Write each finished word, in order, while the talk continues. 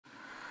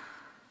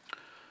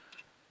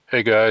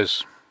Hey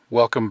guys,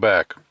 welcome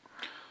back.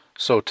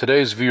 So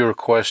today's viewer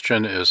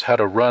question is how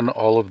to run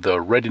all of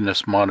the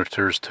readiness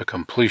monitors to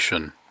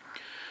completion.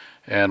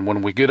 And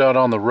when we get out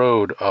on the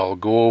road, I'll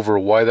go over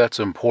why that's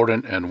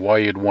important and why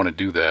you'd want to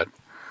do that.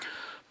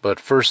 But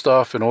first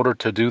off, in order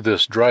to do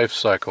this drive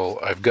cycle,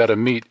 I've got to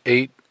meet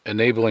 8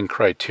 enabling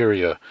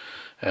criteria,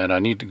 and I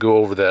need to go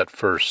over that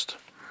first.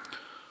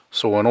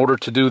 So in order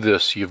to do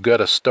this, you've got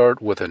to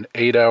start with an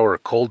 8-hour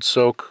cold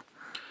soak.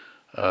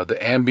 The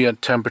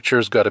ambient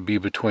temperature's got to be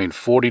between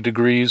 40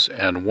 degrees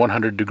and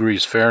 100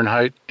 degrees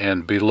Fahrenheit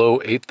and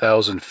below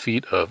 8,000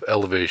 feet of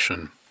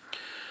elevation.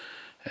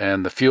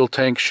 And the fuel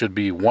tank should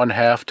be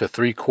 1/2 to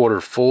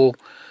 3/4 full.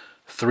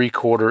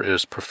 3/4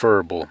 is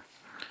preferable.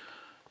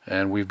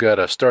 And we've got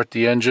to start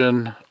the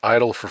engine,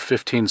 idle for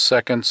 15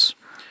 seconds,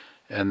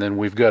 and then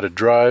we've got to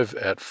drive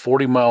at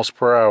 40 miles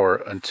per hour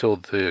until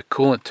the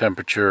coolant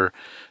temperature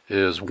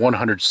is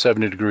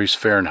 170 degrees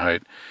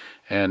Fahrenheit.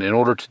 And in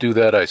order to do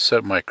that, I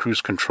set my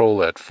cruise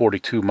control at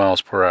 42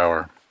 miles per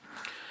hour.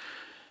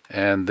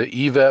 And the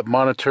EVAP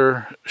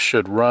monitor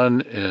should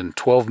run in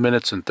 12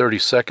 minutes and 30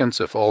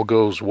 seconds if all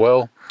goes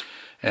well.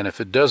 And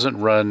if it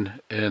doesn't run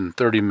in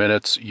 30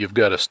 minutes, you've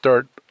got to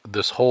start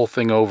this whole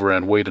thing over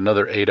and wait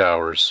another 8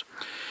 hours.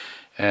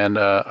 And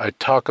I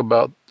talk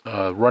about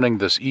running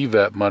this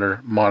EVAP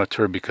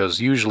monitor because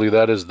usually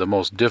that is the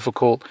most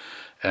difficult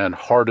and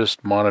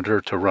hardest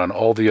monitor to run.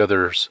 All the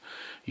others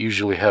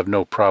usually have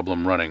no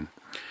problem running.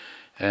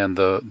 And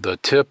the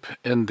tip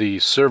in the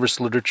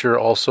service literature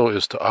also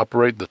is to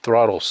operate the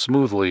throttle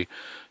smoothly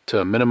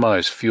to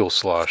minimize fuel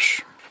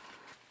slosh.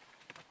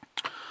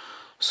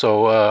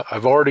 So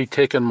I've already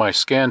taken my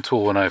scan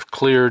tool and I've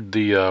cleared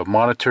the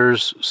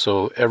monitors,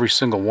 so every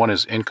single one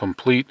is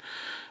incomplete.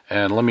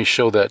 And let me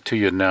show that to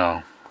you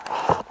now.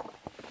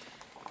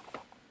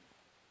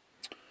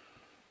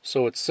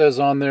 So it says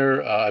on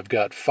there I've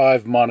got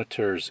 5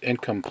 monitors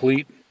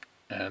incomplete,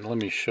 and let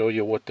me show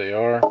you what they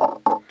are.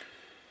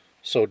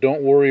 So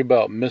don't worry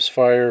about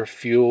misfire,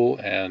 fuel,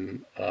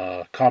 and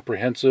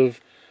comprehensive.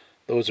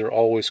 Those are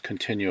always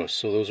continuous,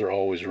 so those are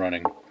always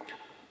running.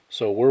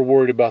 So we're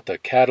worried about the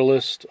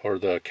catalyst or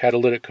the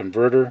catalytic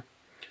converter,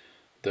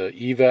 the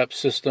EVAP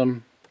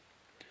system,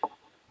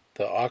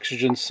 the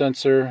oxygen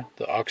sensor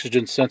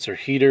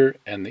heater,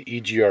 and the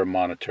EGR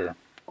monitor.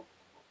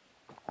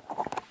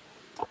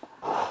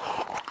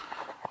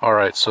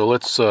 Alright, so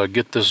let's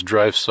get this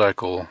drive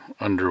cycle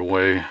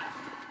underway.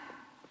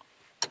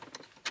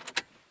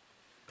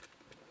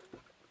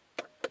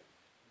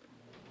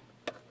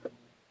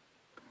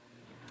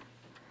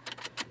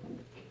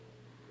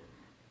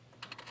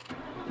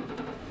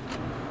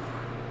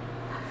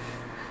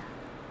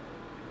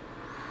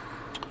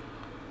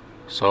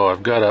 So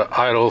I've got to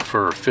idle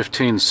for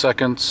 15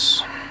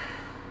 seconds.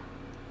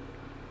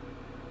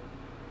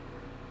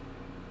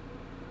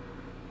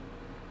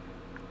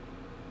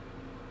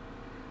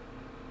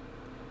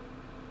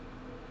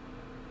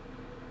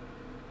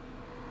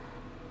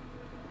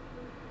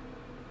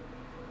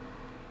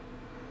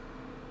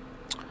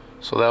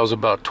 So that was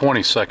about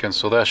 20 seconds,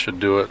 so that should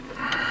do it.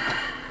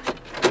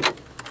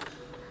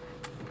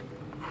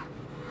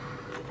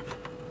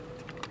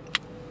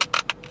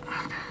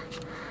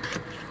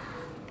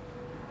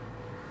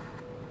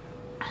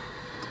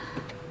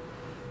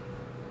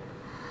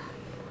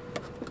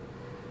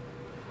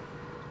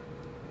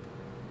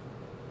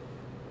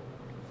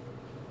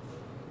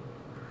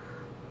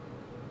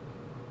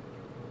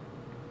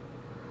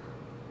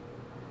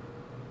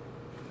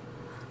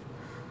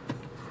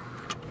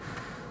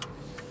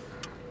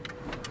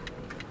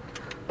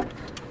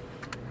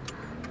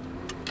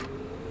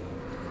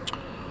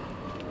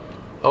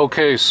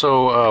 Okay,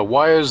 so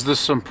why is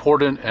this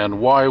important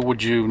and why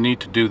would you need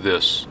to do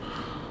this?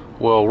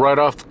 Well, right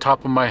off the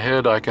top of my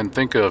head, I can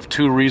think of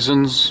 2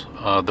 reasons.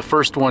 The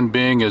first one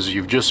being is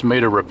you've just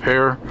made a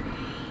repair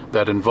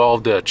that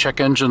involved a check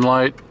engine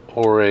light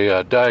or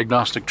a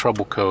diagnostic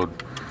trouble code.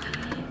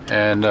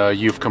 And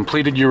you've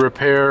completed your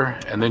repair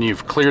and then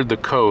you've cleared the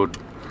code.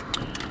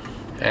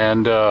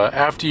 And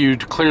after you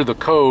clear the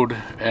code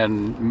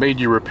and made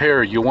your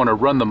repair, you want to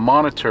run the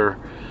monitor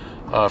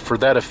for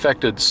that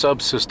affected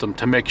subsystem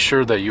to make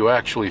sure that you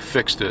actually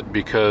fixed it,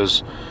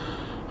 because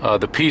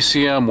the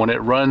PCM, when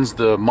it runs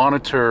the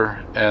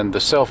monitor and the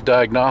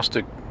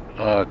self-diagnostic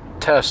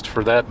test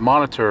for that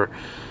monitor,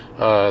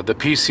 the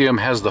PCM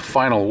has the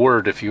final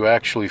word if you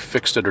actually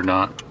fixed it or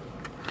not.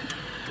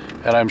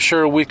 And I'm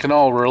sure we can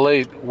all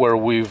relate where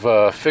we've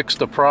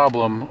fixed a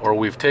problem, or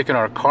we've taken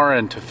our car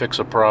in to fix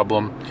a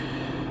problem,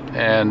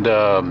 and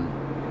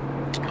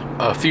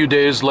a few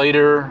days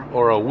later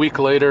or a week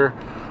later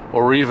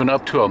or even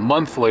up to a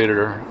month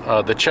later,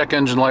 the check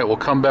engine light will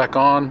come back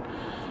on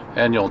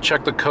and you'll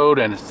check the code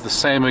and it's the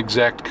same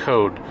exact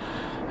code.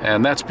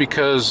 And that's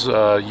because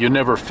you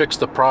never fixed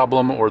the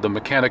problem, or the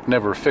mechanic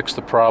never fixed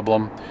the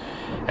problem,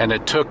 and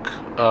it took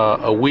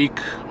a week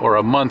or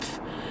a month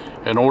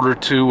in order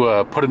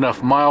to put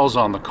enough miles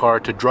on the car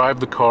to drive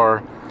the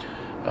car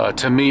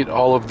to meet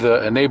all of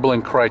the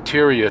enabling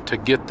criteria to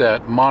get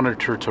that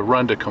monitor to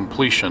run to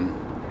completion.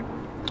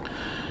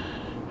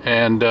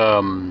 And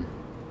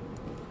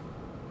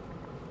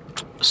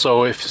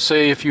so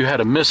if you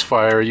had a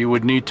misfire, you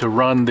would need to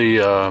run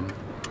the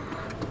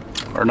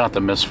or not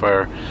the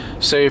misfire,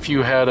 say if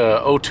you had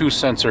a O2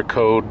 sensor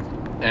code,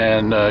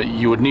 and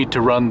you would need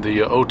to run the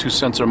O2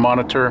 sensor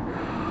monitor,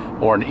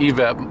 or an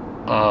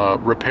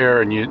EVAP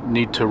repair, and you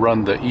need to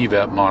run the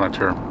EVAP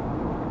monitor.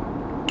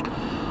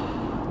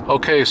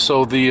 Okay,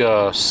 so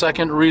the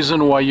second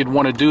reason why you'd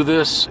want to do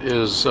this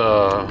is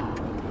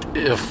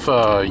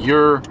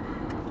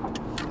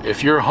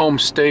if your home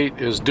state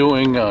is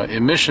doing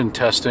emission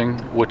testing,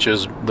 which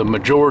is the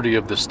majority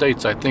of the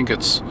states. I think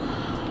it's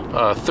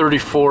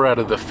 34 out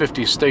of the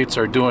 50 states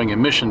are doing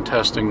emission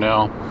testing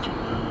now.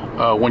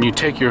 When you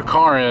take your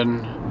car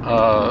in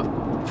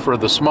for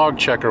the smog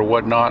check or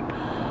whatnot,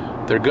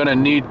 they're going to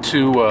need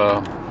to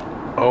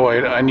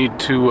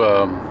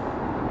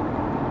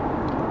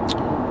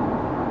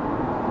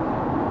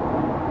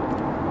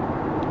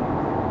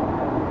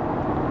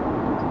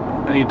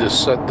I need to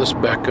set this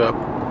back up.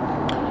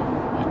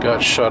 It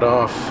got shut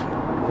off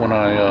when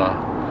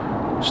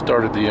I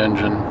started the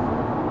engine.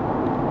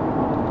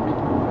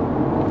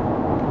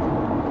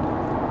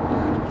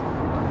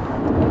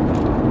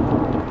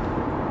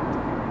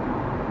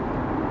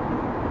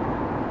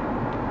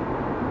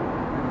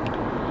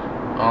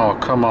 Oh,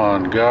 come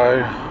on,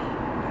 guy.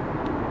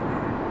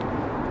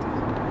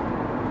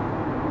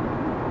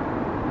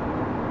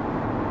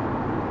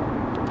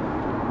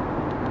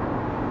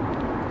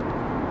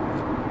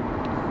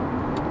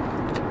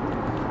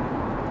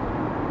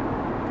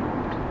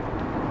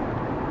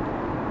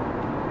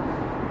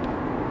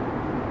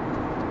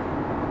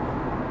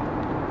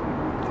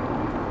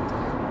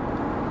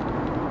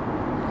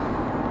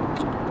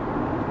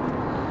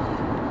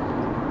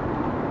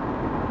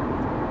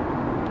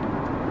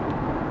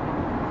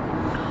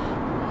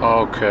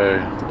 Okay,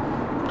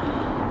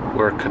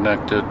 we're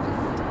connected.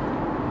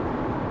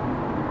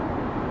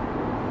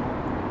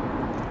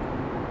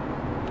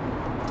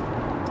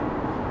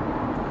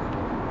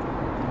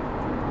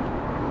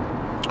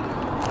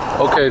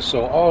 Okay,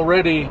 so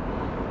already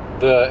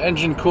the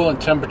engine coolant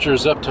temperature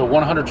is up to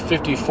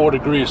 154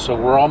 degrees, so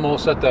we're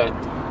almost at that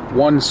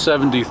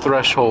 170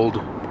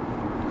 threshold.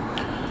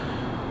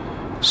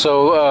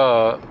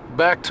 So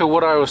back to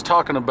what I was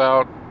talking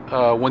about.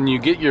 When you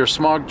get your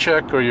smog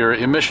check or your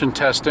emission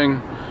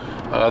testing,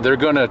 they're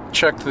going to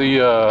check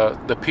the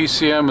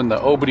PCM and the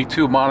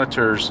OBD2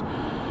 monitors,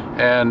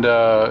 and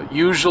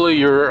usually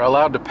you're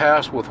allowed to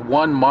pass with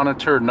one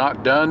monitor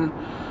not done.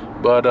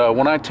 But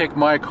when I take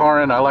my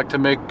car in, I like to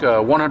make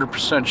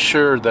 100%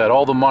 sure that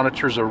all the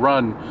monitors are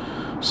run,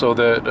 so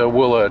that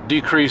we'll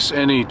decrease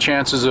any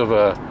chances of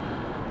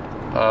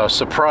a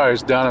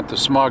surprise down at the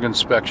smog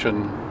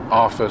inspection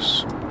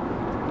office.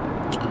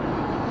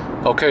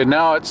 Okay,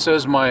 now it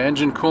says my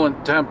engine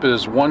coolant temp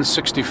is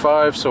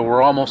 165, so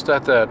we're almost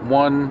at that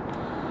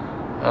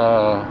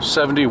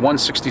 170,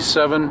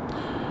 167.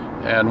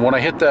 And when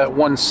I hit that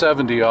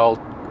 170, I'll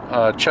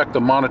check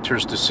the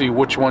monitors to see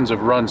which ones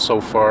have run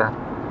so far.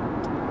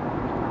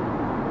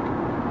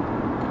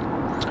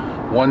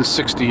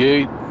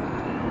 168.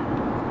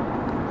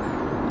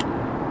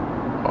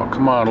 Oh,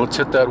 come on, let's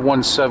hit that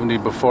 170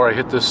 before I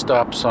hit this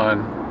stop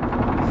sign.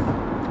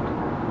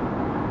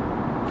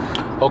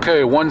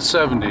 Okay,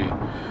 170.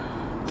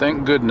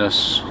 Thank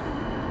goodness.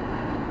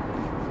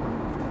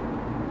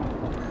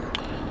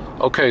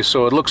 Okay,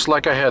 so it looks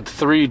like I had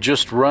 3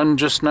 just run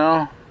just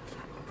now.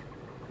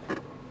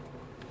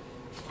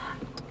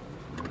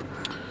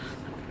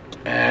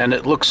 And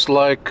it looks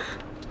like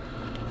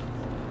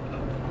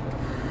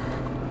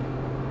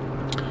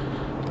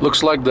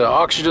the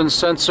oxygen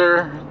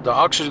sensor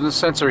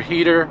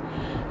heater,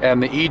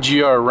 and the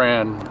EGR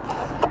ran.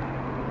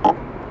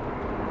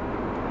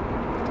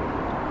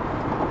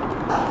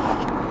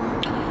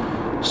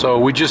 So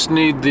we just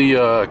need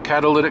the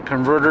catalytic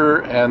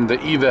converter and the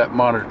EVAP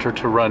monitor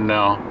to run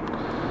now.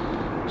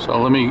 So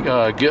let me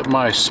get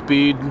my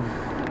speed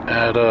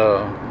at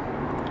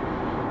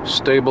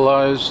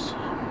stabilized.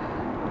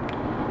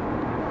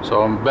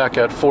 So I'm back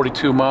at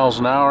 42 miles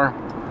an hour.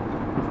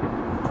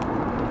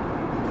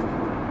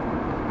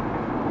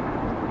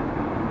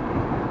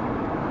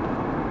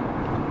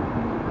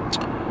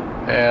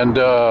 And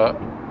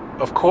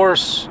of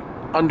course,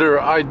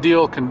 under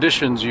ideal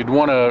conditions, you'd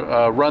want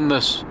to run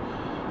this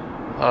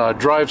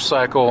drive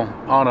cycle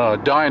on a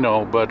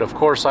dyno, but of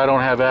course I don't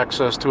have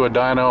access to a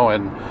dyno,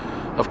 and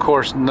of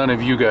course none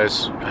of you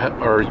guys,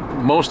 or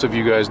most of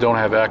you guys, don't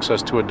have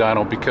access to a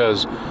dyno,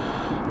 because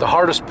the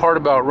hardest part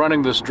about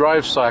running this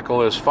drive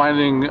cycle is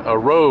finding a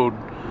road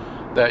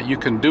that you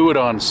can do it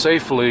on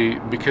safely,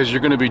 because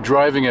you're going to be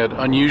driving at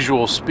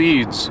unusual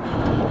speeds.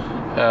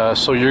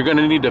 So you're going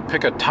to need to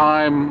pick a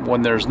time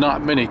when there's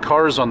not many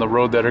cars on the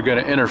road that are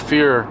going to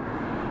interfere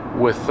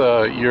with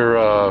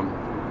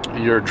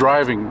your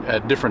driving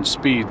at different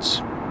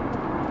speeds.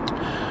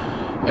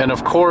 And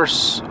of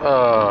course,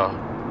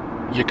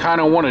 you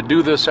kind of want to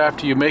do this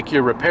after you make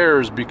your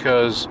repairs,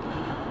 because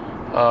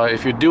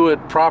if you do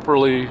it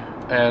properly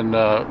and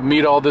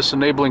meet all this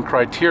enabling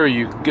criteria,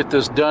 you can get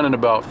this done in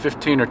about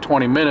 15 or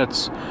 20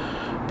 minutes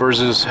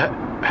versus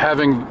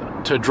having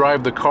to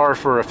drive the car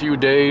for a few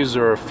days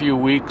or a few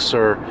weeks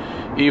or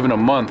even a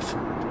month.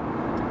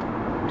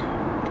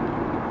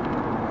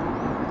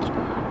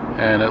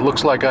 And it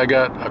looks like I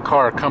got a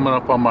car coming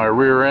up on my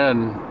rear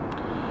end,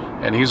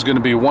 and he's going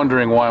to be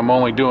wondering why I'm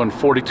only doing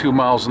 42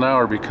 miles an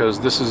hour,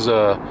 because this is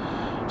a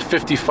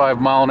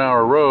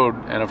 55-mile-an-hour road.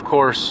 And of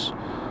course,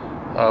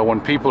 when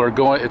people are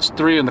going, it's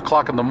 3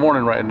 o'clock in the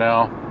morning right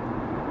now,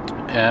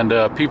 and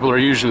people are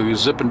usually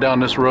zipping down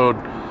this road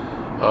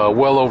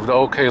well over the,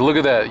 okay, look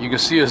at that, you can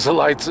see his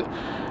lights.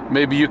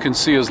 Maybe you can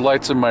see his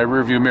lights in my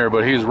rearview mirror,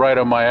 but he's right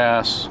on my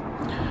ass.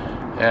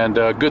 And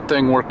good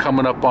thing we're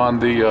coming up on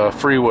the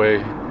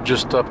freeway,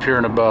 just up here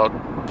in about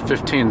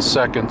 15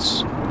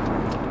 seconds.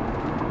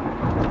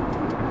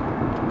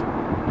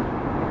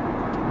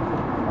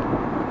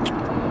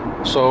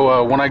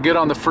 So when I get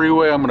on the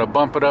freeway, I'm going to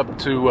bump it up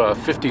to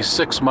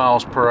 56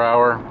 miles per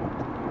hour.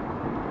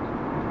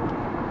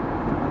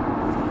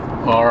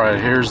 All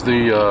right, here's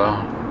the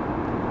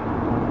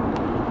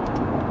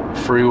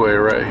freeway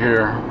right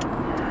here.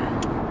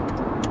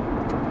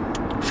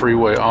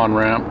 Freeway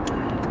on-ramp.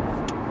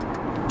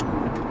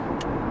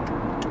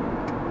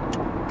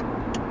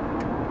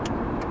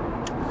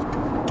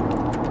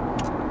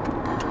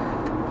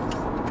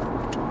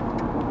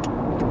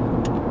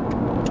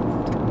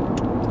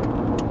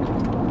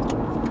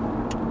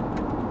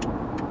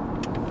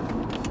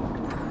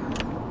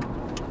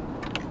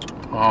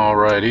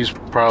 Alright, he's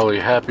probably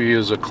happy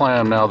as a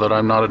clam now that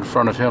I'm not in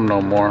front of him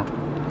no more.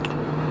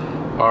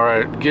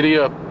 Alright, giddy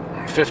up.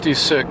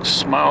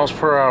 56 miles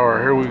per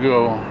hour. Here we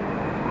go.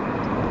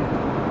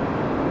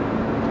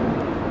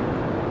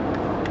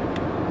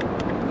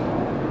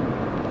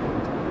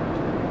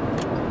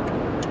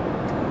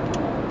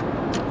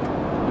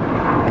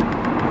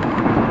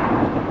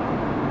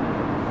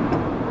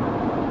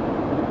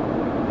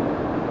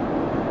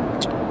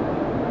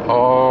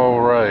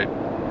 Alright.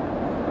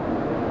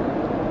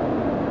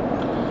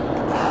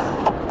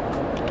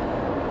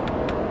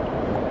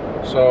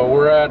 So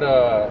we're at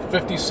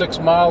 56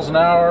 miles an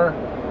hour.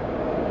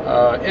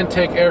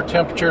 Intake air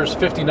temperature is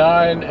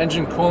 59.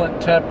 Engine coolant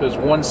temp is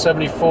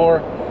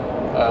 174.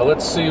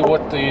 Let's see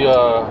what the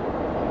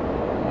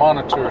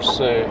monitors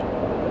say.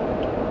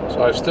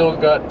 So I've still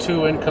got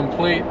 2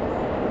 incomplete.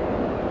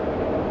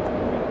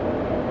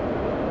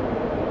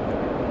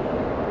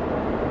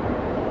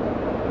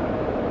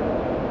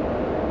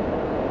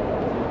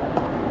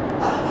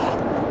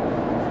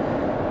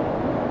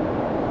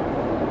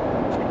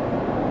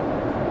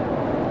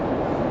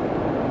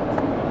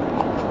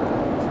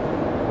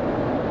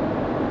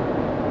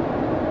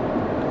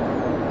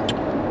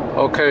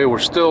 Okay, we're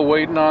still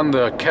waiting on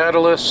the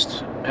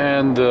catalyst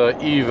and the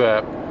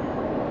EVAP.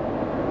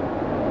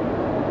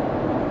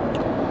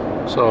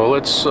 So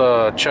let's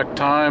check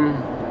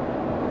time.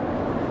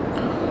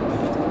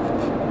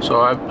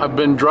 So I've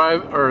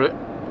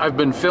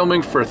been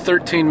filming for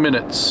 13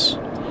 minutes.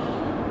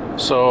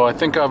 So I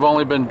think I've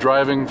only been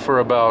driving for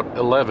about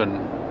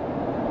 11.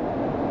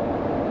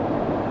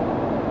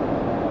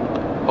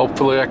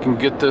 Hopefully I can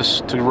get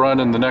this to run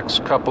in the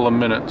next couple of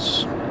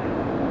minutes.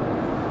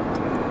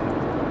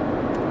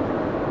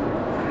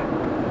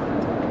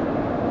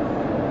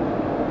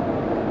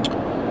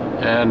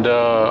 And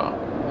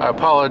I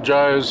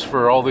apologize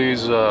for all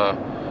these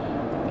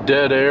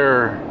dead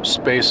air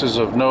spaces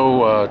of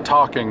no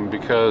talking,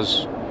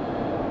 because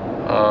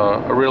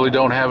I really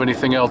don't have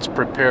anything else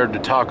prepared to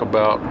talk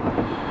about.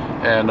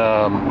 And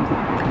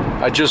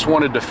I just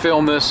wanted to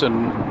film this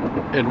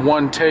in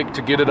one take,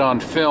 to get it on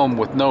film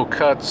with no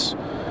cuts,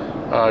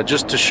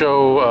 just to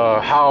show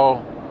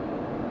how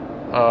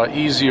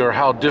easy or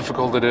how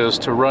difficult it is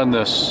to run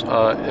this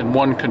in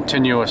one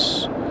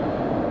continuous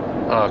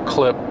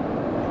clip.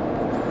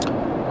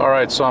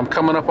 Alright, so I'm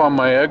coming up on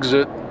my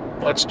exit.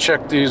 Let's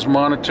check these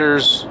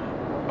monitors.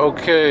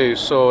 Okay,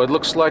 so it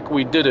looks like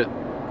we did it.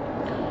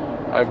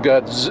 I've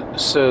got,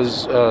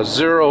 says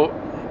 0.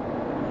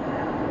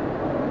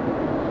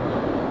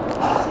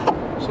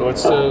 So it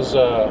says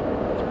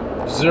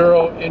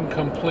 0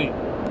 incomplete.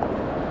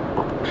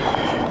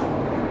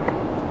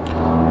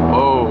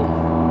 Oh,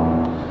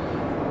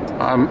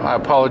 I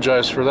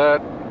apologize for that.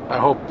 I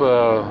hope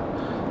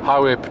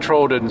Highway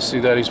Patrol didn't see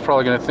that. He's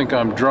probably going to think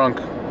I'm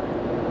drunk.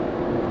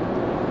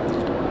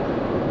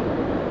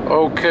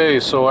 Okay,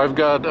 so I've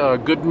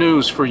got good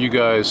news for you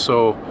guys.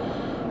 So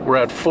we're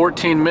at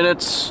 14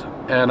 minutes,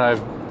 and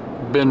I've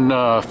been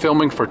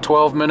filming for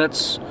 12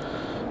 minutes.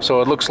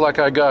 So it looks like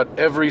I got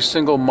every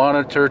single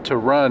monitor to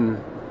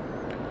run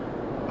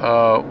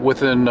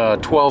within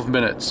 12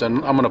 minutes. And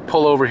I'm going to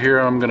pull over here,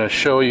 and I'm going to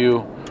show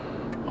you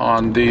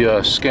on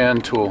the scan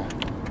tool.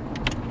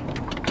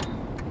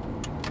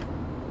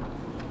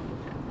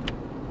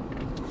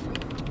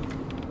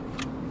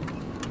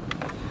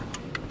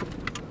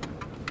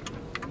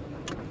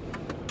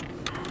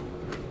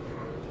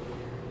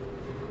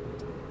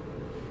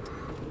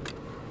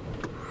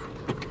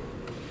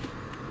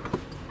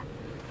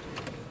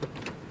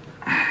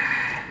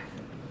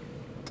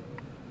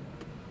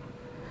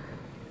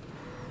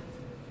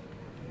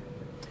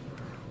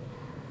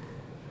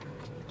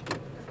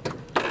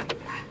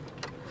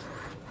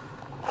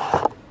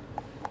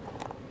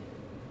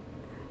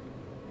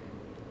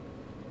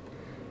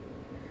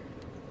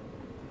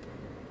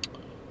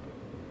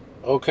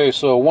 Okay,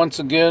 so once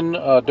again,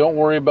 don't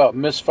worry about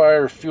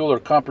misfire, fuel, or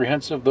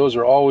comprehensive. Those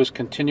are always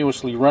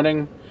continuously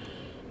running.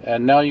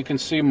 And now you can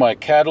see my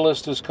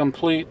catalyst is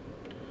complete.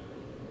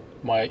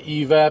 My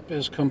EVAP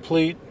is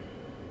complete.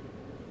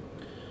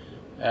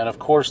 And of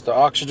course the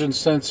oxygen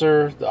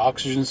sensor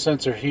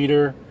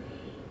heater,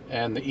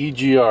 and the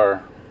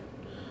EGR.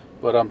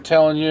 But I'm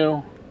telling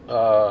you,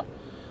 the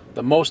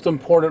most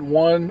important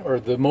one, or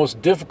the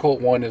most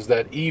difficult one, is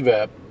that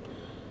EVAP.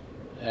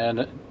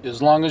 And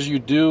as long as you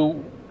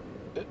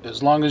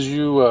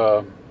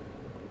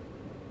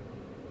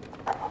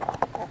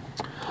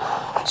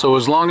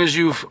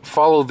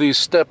follow these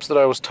steps that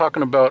I was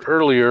talking about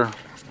earlier,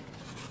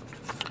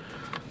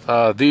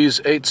 these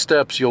 8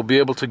 steps, you'll be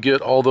able to get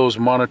all those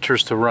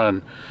monitors to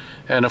run.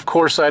 And of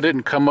course I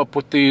didn't come up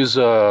with these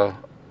by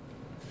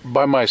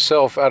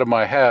myself out of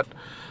my hat.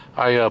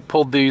 I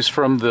pulled these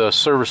from the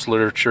service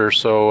literature,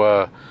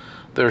 so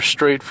they're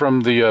straight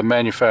from the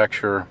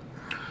manufacturer.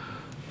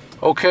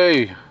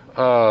 Okay,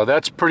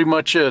 that's pretty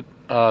much it.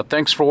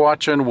 Thanks for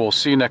watching. We'll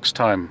see you next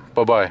time.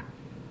 Bye-bye.